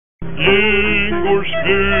for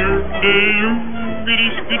scare.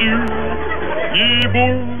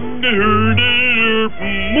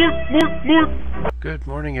 Good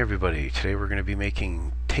morning, everybody. Today we're going to be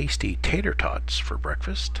making tasty tater tots for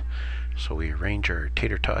breakfast. So we arrange our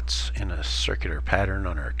tater tots in a circular pattern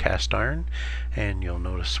on our cast iron, and you'll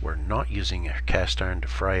notice we're not using a cast iron to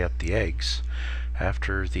fry up the eggs.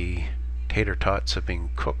 After the tater tots have been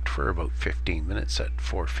cooked for about 15 minutes at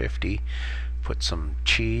 450, put some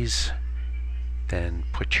cheese, then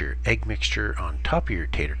put your egg mixture on top of your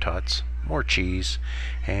tater tots, more cheese,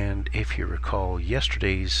 and if you recall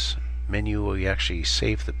yesterday's menu, we actually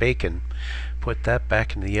saved the bacon, put that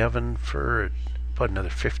back in the oven for about another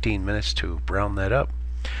 15 minutes to brown that up.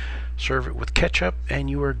 Serve it with ketchup and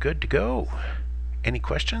you are good to go. Any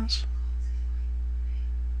questions?